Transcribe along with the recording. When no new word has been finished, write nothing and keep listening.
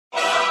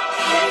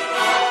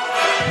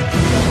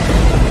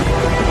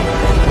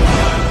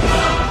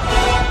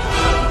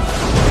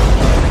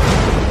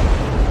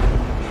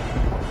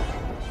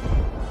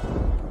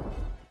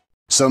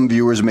Some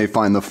viewers may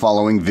find the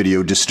following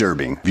video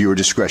disturbing. Viewer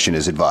discretion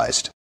is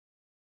advised.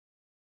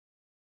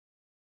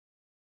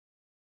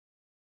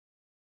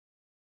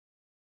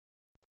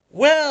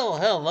 Well,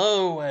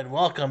 hello and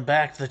welcome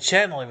back to the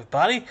channel,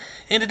 everybody.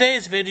 In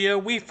today's video,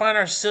 we find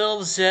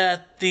ourselves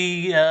at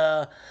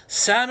the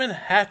salmon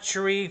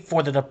hatchery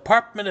for the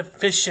Department of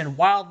Fish and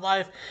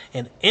Wildlife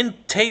in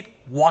Tate,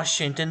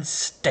 Washington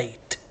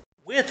State,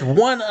 with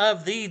one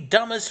of the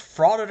dumbest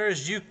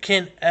frauditors you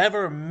can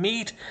ever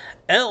meet,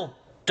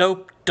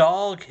 Doppy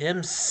Dogg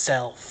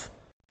himself.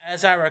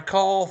 As I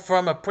recall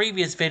from a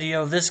previous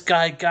video, this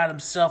guy got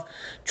himself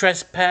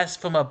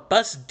trespassed from a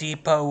bus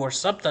depot or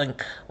something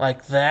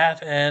like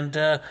that, and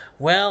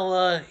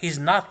he's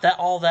not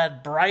all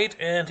that bright,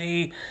 and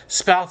he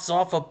spouts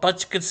off a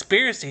bunch of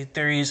conspiracy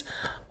theories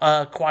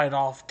quite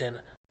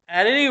often.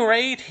 At any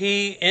rate,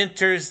 he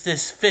enters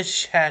this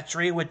fish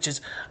hatchery, which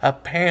is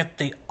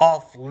apparently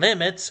off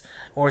limits,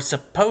 or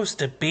supposed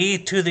to be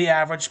to the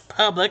average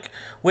public,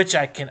 which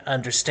I can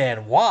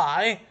understand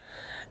why.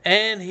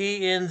 And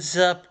he ends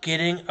up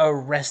getting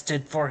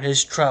arrested for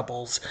his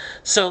troubles.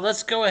 So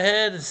let's go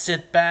ahead and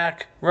sit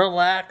back,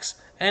 relax,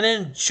 and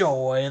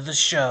enjoy the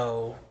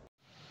show.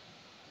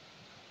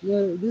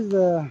 Yeah, this is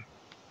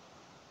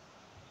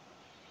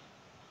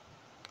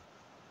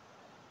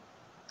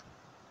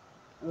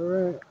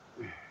alright.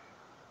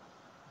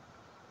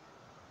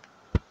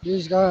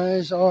 These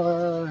guys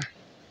are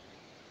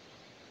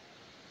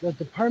the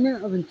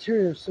Department of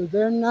Interior, so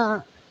they're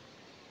not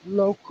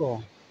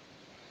local.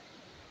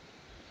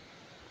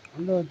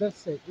 Although it does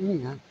say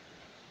Indian.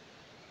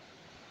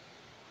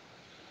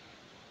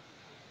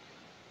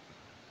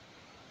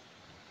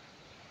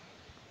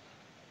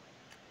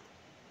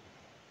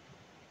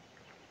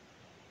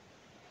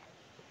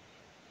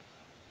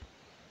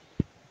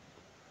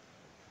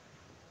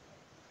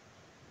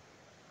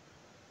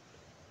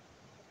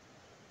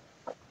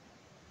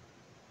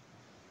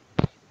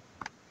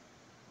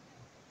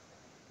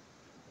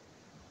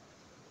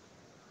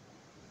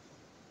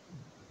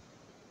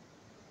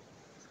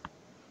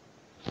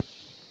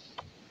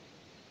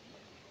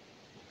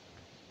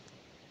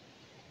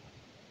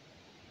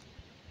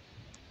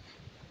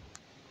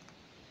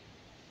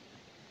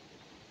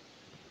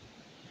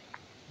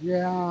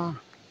 Yeah,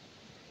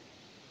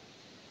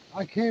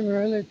 I came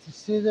early to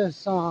see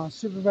this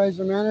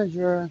supervisor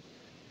manager.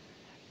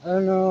 I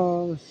don't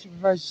know,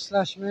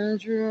 supervisor /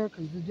 manager,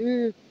 because the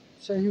dude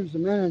said he was the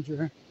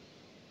manager.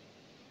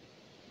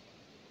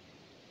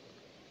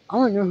 I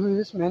don't know who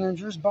this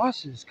manager's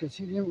boss is, because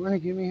he didn't want to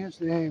give me his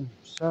name.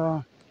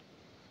 So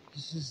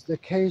this is the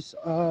case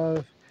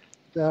of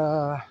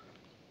the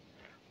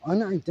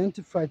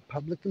unidentified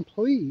public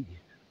employee.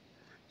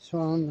 So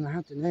I'm going to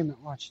have to name it.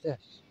 Watch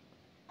this.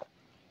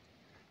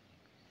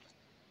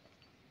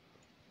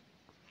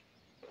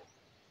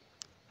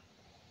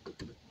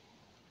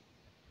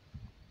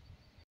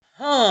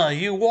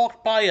 You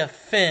walked by a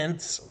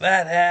fence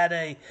that had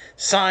a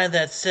sign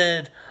that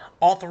said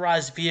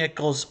authorized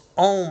vehicles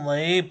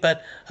only,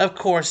 but of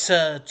course,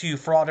 to you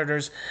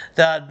frauditors,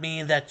 that would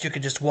mean that you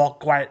could just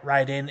walk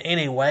right in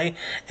anyway,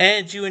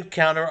 and you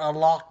encounter a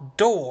locked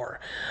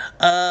door.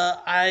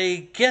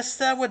 I guess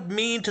that would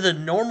mean to the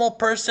normal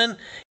person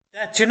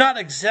that you're not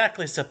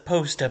exactly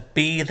supposed to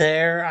be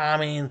there. I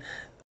mean,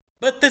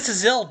 but this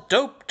is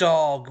Doppy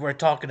Dogg we're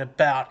talking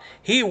about.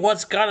 He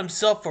once got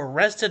himself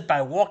arrested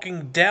by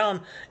walking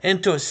down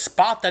into a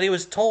spot that he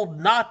was told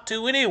not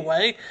to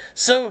anyway,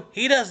 so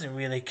he doesn't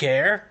really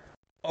care.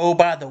 Oh,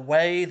 by the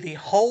way, the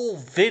whole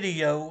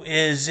video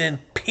is in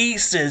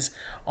pieces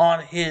on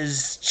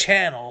his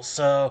channel,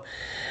 so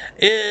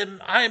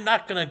I'm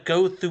not going to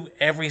go through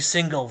every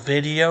single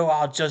video.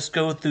 I'll just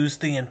go through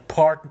the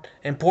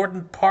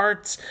important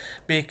parts,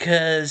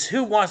 because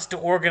who wants to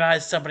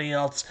organize somebody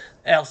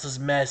else's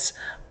mess?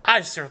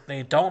 I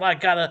certainly don't. I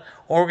gotta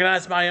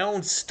organize my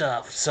own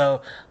stuff.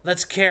 So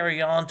let's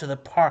carry on to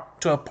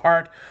a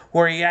part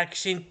where he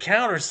actually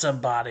encounters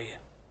somebody.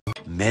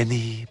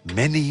 Many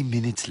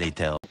minutes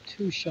later.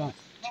 Two.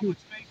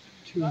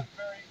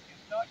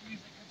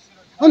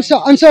 I'm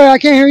sorry, I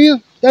can't hear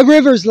you. The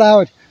river's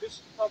loud. This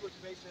is public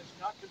space, and it's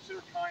not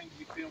considered kind to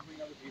be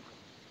filming other people,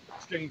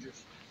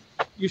 strangers.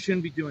 You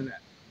shouldn't be doing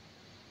that.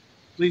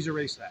 Please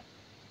erase that.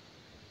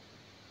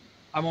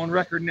 I'm on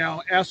record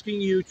now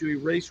asking you to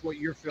erase what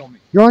you're filming.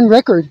 You're on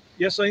record?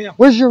 Yes, I am.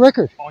 Where's your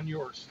record? On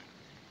yours.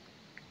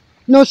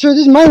 No, sir,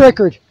 this is my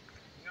record.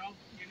 No,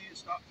 you need to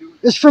stop doing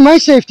that. It's for my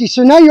safety,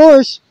 sir, not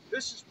yours.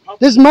 This is public.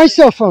 This is my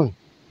cell phone.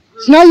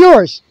 It's not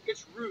yours.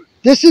 It's rude.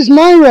 This is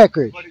my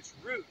record. But it's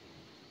rude.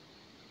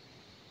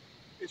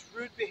 It's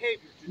rude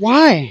behavior.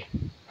 Why?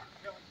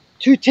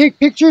 To take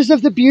pictures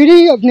of the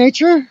beauty of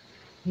nature?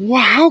 Wow,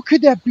 how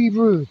could that be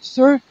rude,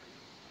 sir?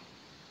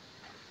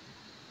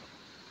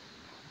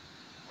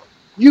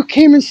 You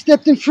came and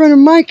stepped in front of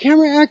my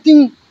camera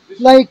acting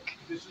like...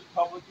 This is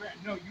public ground.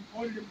 No, you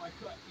pointed at my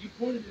truck. You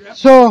pointed it at my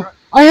So, truck.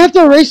 I have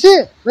to erase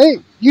it, right?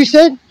 You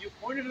said? You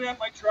pointed it at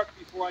my truck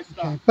before I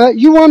stopped. Okay, but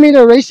you want me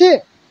to erase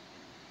it?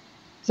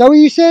 Is that what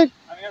you said?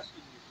 I'm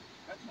asking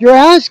you. You're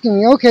asking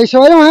me. Okay,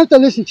 so I don't have to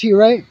listen to you,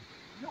 right?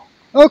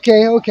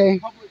 Okay, okay.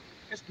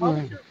 It's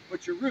public Right. here,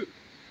 but you're rude.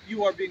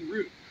 You are being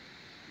rude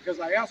because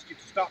I asked you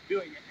to stop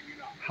doing it and you're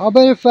not. How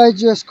about if I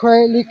just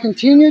quietly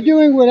continue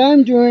doing what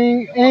I'm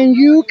doing and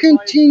you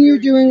continue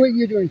doing what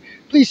you're doing?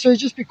 Please, sir,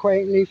 just be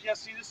quiet and leave. Yeah,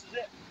 see, this is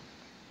it.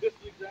 This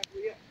is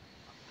exactly it.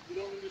 You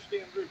don't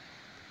understand rude.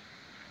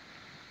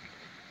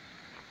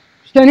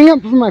 Standing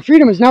up for my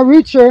freedom is not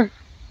rude, sir.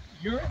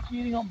 You're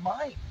impeding on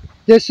mine.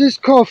 This is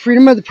called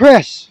freedom of the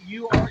press.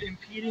 You are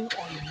impeding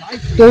on my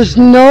freedom. There's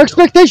no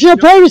expectation of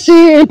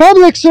privacy in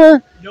public,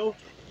 sir. No,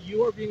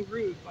 you are being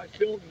rude by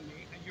filming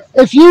me. And you're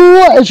If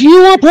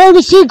you want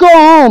privacy, go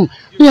home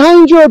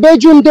behind your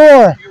bedroom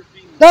door.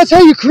 That's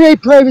how you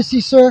create privacy,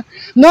 sir.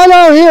 Not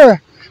out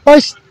here by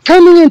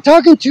coming and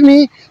talking to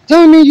me,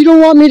 telling me you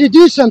don't want me to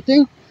do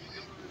something.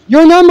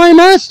 You're not my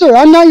master.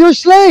 I'm not your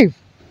slave.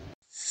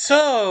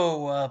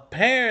 So,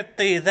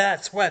 apparently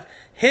that's what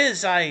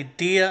his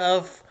idea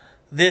of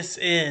this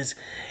is.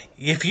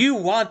 If you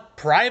want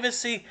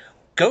privacy,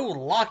 go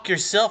lock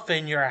yourself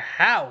in your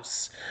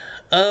house.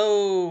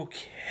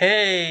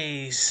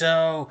 Okay,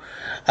 so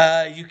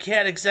you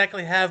can't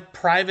exactly have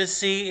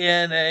privacy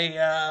in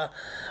a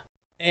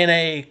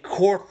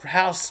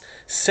courthouse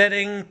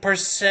setting per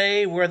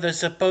se, where there's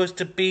supposed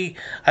to be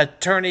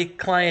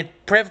attorney-client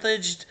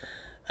privileged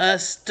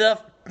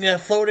stuff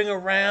floating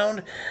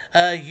around.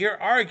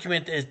 Your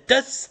argument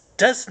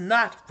does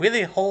not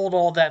really hold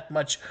all that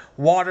much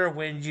water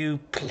when you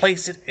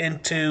place it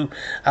into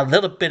a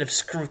little bit of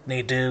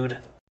scrutiny, dude.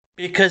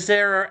 Because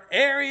there are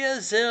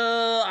areas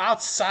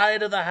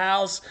outside of the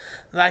house,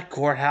 like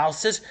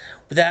courthouses,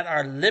 that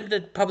are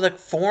limited public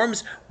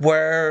forums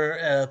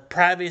where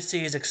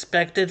privacy is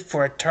expected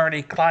for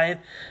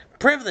attorney-client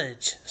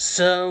privilege.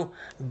 So,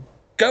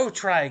 go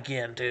try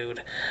again,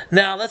 dude.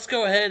 Now, let's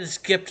go ahead and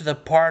skip to the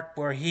part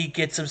where he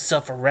gets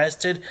himself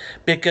arrested,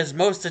 because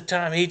most of the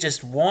time he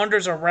just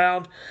wanders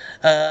around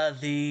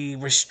the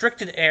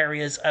restricted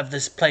areas of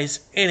this place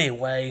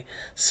anyway.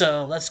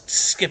 So, let's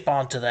skip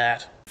on to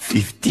that.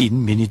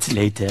 15 minutes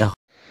later.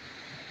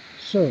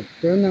 So,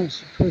 they're not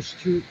supposed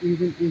to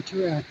even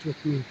interact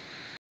with me.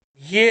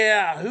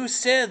 Yeah, who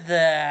said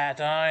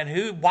that?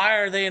 And why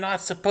are they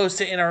not supposed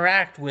to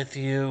interact with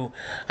you?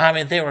 I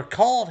mean, they were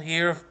called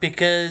here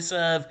because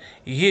of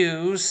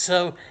you,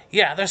 so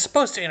yeah, they're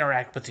supposed to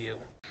interact with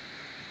you.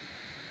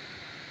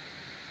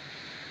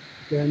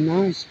 They're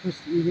not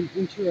supposed to even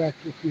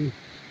interact with me.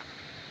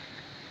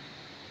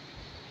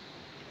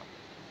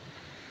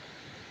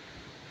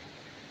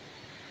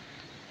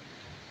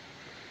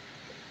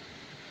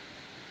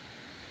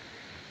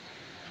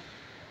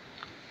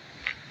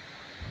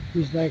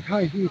 He's like,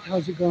 hi Heath,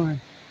 how's it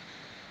going?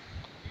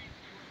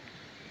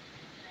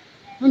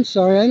 I'm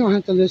sorry, I don't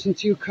have to listen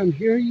to you. Come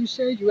here, you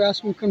said? You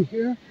asked me to come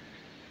here?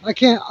 I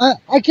can't,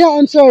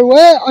 I'm sorry,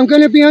 what? I'm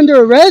going to be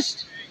under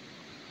arrest?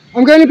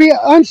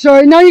 I'm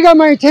sorry, now you got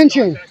my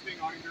attention.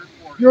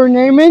 Your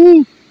name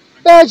and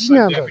badge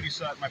number.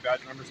 My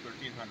badge number is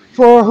 1300.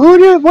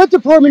 For what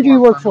department do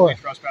you work for?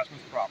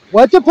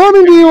 What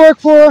department do you work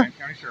for?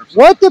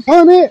 What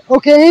department?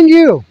 Okay, and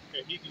you.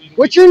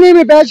 What's your name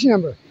and badge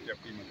number?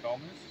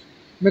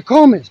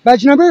 McComas.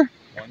 Badge number?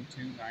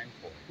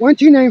 1294.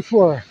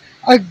 1294.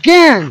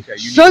 Again, okay,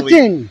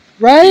 Sutton,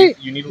 right?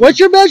 What's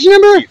your badge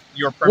number?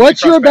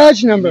 What's your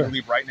badge number?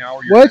 Right now,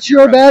 what's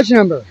your badge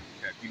number? Okay,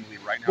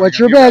 right now, what's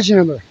your badge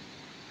number? Okay,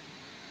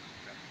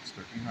 it's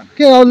 1300.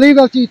 Okay, I'll leave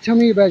after you tell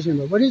me your badge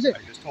number. What is it? I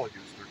just told you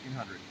it's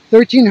 1300.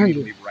 1300.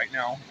 You leave right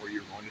now or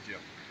you're going to jail.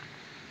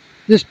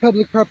 This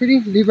public property?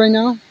 Leave right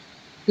now?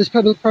 This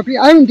public property?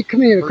 I haven't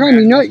committed a crime.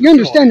 You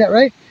understand that,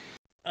 right?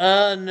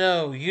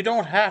 No, you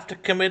don't have to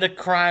commit a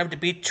crime to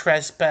be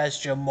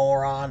trespassed, you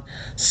moron.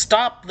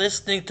 Stop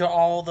listening to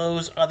all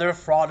those other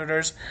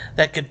frauditors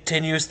that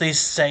continuously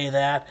say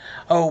that.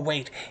 Oh,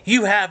 wait,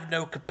 you have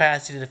no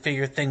capacity to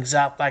figure things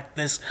out like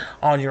this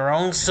on your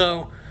own,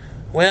 so,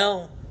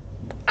 well,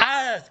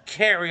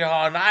 carry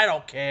on, I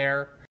don't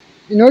care.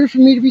 In order for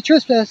me to be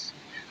trespassed,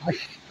 I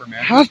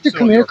have to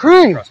commit a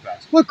crime.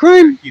 What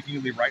crime? If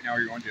you leave right now,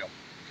 you're going to jail.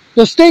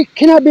 The state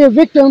cannot be a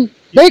victim.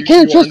 They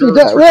can't trust me.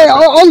 Wait,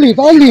 I'll leave.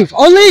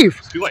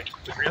 It's too late.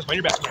 Put your hands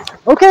behind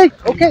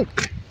your back.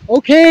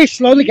 Okay.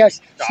 Slowly,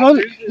 guys.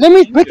 Slowly. Let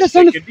me put this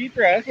on the... Take a deep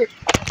breath.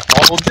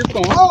 Hold your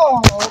phone.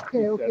 Oh,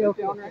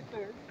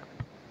 okay.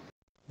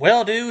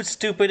 Well, dude,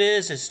 stupid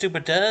is as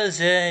stupid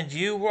does, and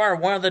you are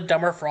one of the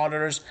dumber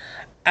frauditors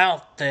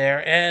out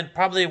there, and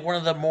probably one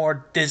of the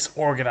more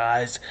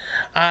disorganized.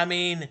 I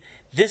mean,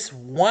 this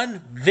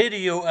one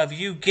video of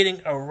you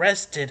getting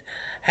arrested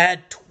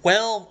had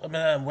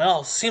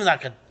 12, seemed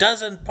like a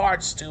dozen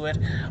parts to it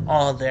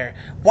on there.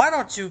 Why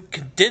don't you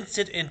condense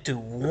it into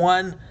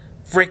one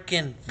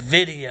freaking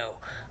video?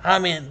 I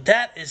mean,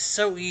 that is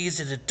so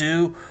easy to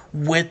do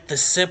with the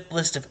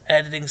simplest of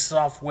editing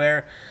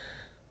software.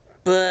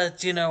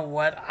 But you know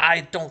what?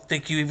 I don't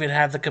think you even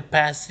have the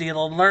capacity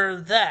to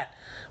learn that.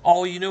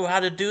 All you know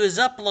how to do is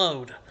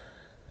upload.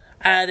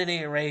 At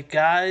any rate,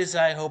 guys,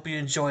 I hope you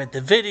enjoyed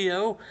the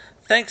video.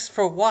 Thanks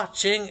for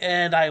watching,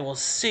 and I will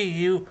see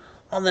you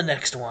on the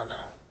next one.